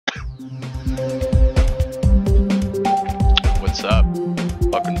What's up?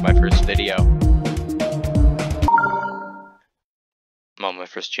 Welcome to my first video. Well, my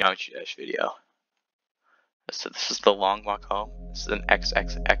first Geometry Dash video. So this is the long walk home. This is an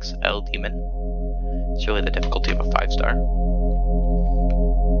XXXL demon. It's really the difficulty of a 5-star.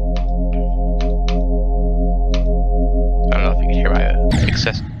 I don't know if you can hear my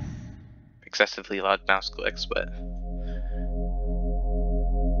excessively loud mouse clicks, but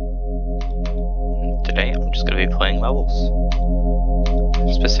today I'm just going to be playing levels.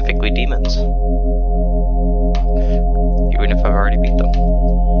 Specifically demons. Even if I've already beat them.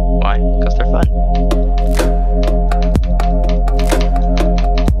 Why? Because they're fun.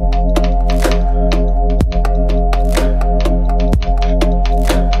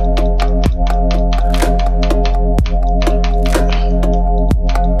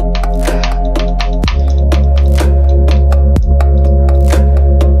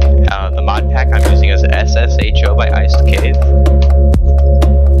 The mod pack I'm using is SSHO by Iced Cave.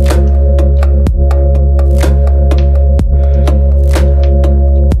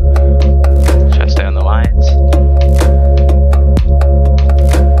 Try to stay on the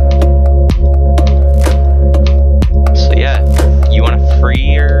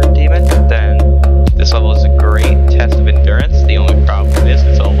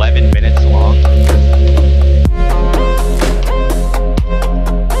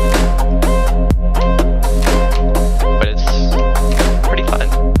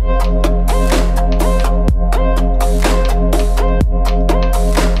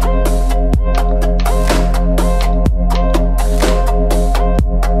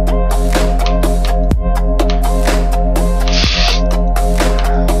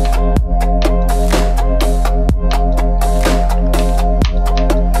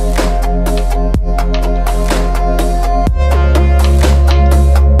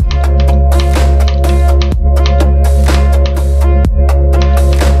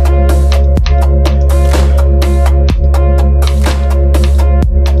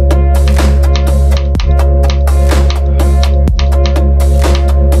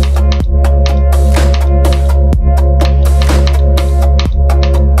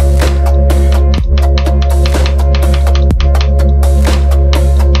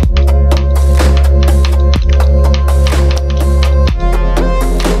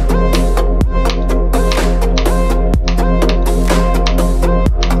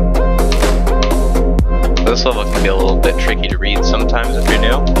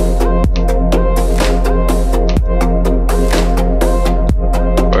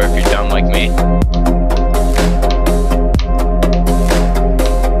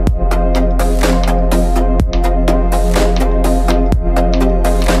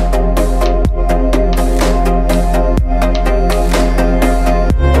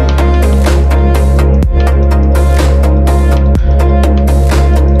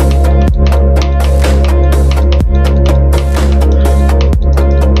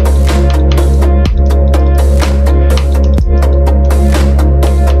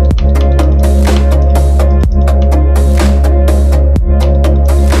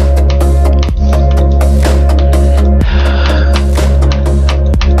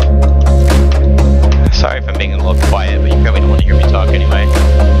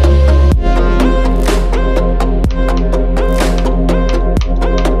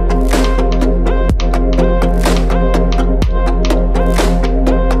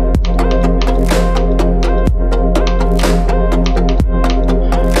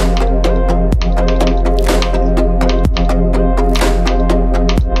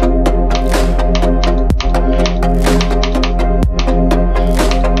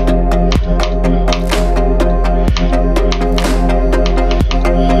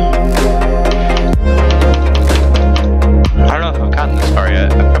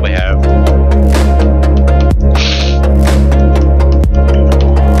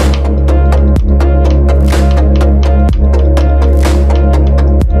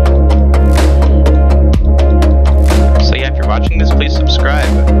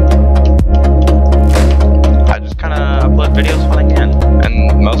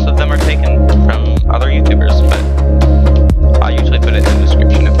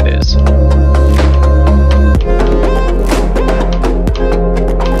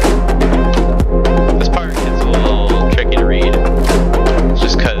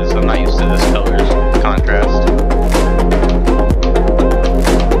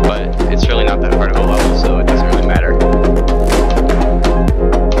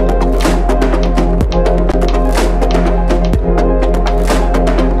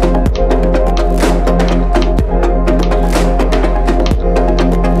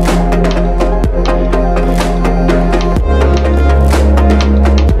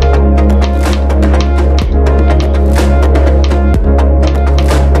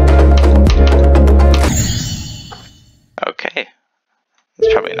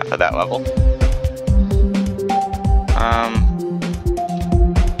It's probably enough of that level.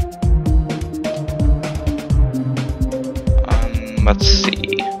 Let's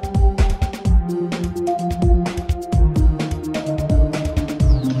see.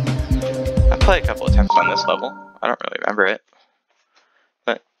 I played a couple of times on this level. I don't really remember it,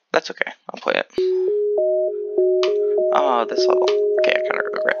 but that's okay. I'll play it. Oh, this level. Okay, I kind of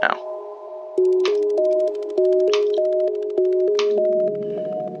remember it now.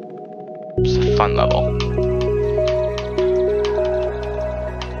 It's a fun level.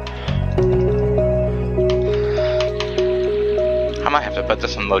 I might have to put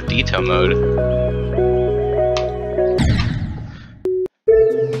this in low detail mode.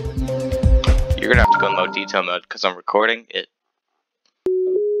 You're gonna have to go in low detail mode because I'm recording it.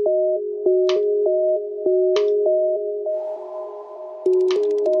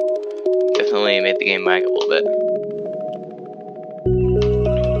 Definitely made the game lag a little bit.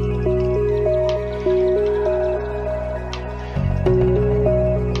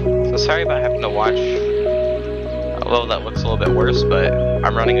 So sorry about having to watch a level that looks a little bit worse, but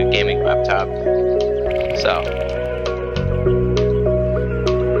I'm running a gaming laptop, so.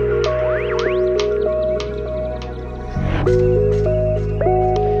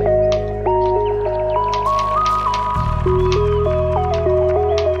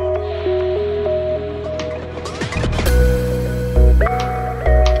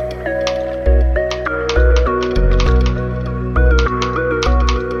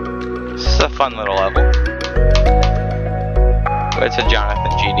 Fun little level. But it's a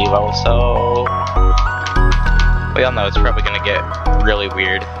Jonathan GD level, so we all know it's probably gonna get really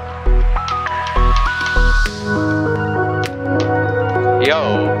weird. Yo!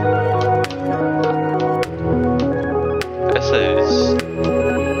 This is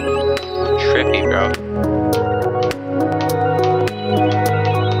trippy, bro.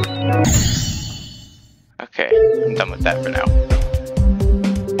 Okay, I'm done with that for now.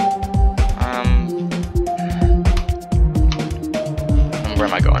 Where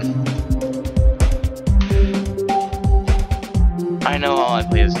am I going? I know all I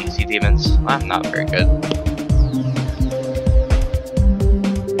play is easy demons. I'm not very good.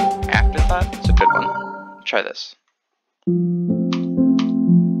 Afterthought? It's a good one. Try this.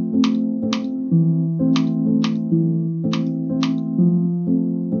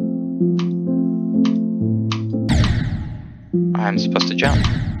 I'm supposed to jump.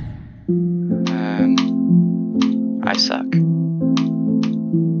 I suck.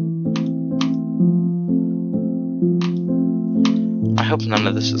 I hope none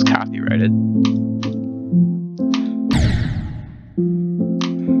of this is copyrighted.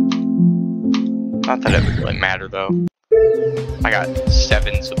 Not that it would really matter though. I got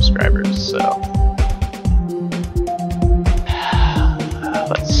 7 subscribers, so.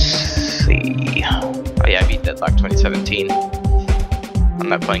 Let's see. Oh yeah, I beat Deadlock 2017. I'm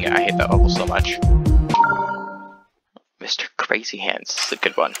not playing it, I hate that level so much. Mr. Crazy Hands, this is a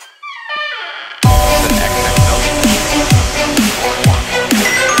good one. It's an XXL.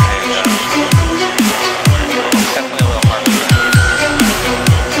 Definitely a little hard.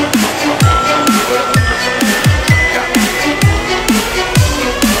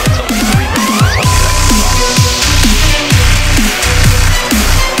 It's only 3 minutes.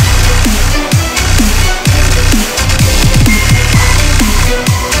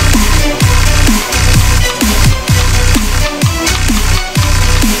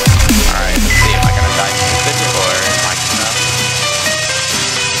 Alright, let's see. Am I gonna die stupid or am I gonna...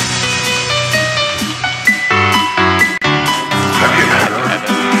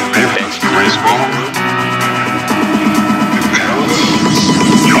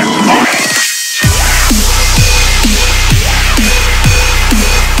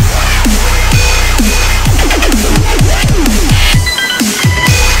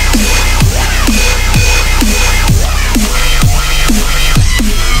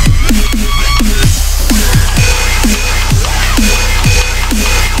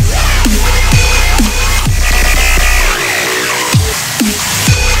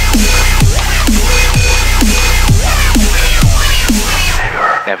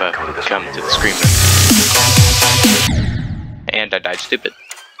 Never come to the scream room. And I died stupid.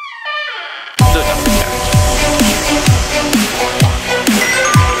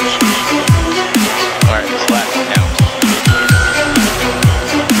 Alright, this last now.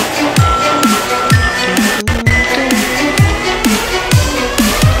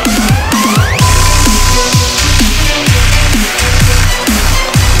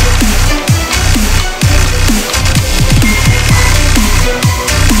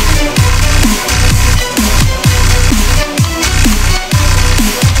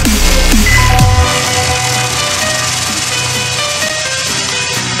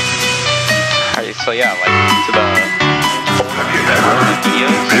 So yeah, like to the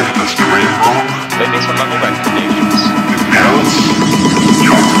videos, they made some level recommendations.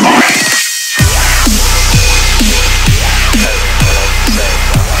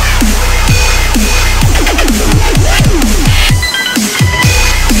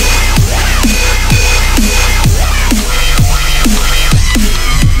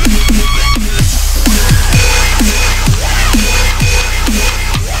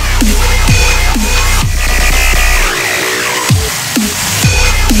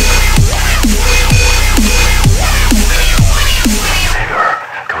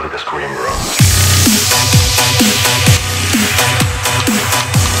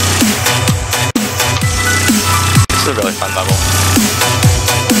 This is a really fun level.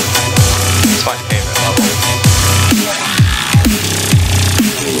 It's my favorite level.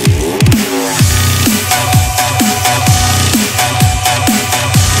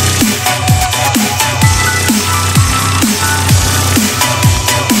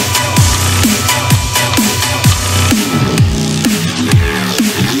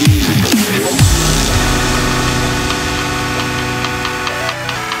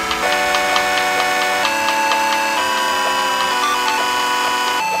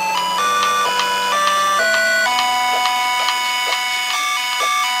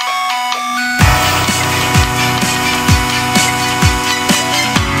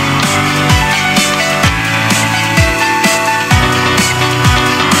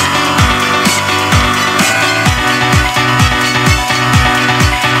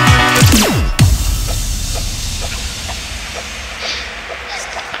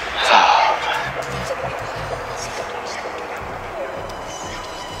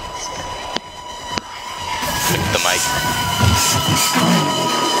 The mic.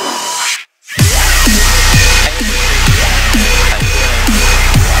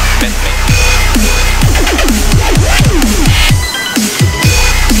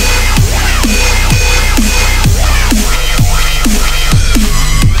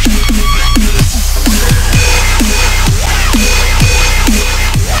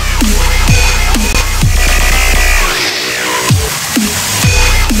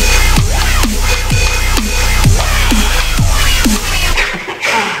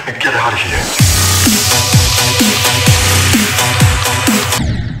 Get out of here.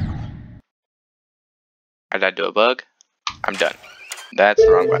 I died to a bug. I'm done. That's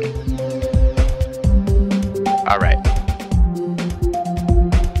the wrong button. Alright.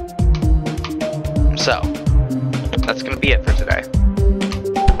 So, that's gonna be it for today.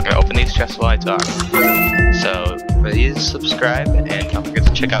 I'm gonna open these chests while I talk. So, please subscribe and don't forget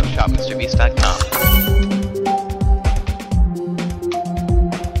to check out shopmrbeast.com.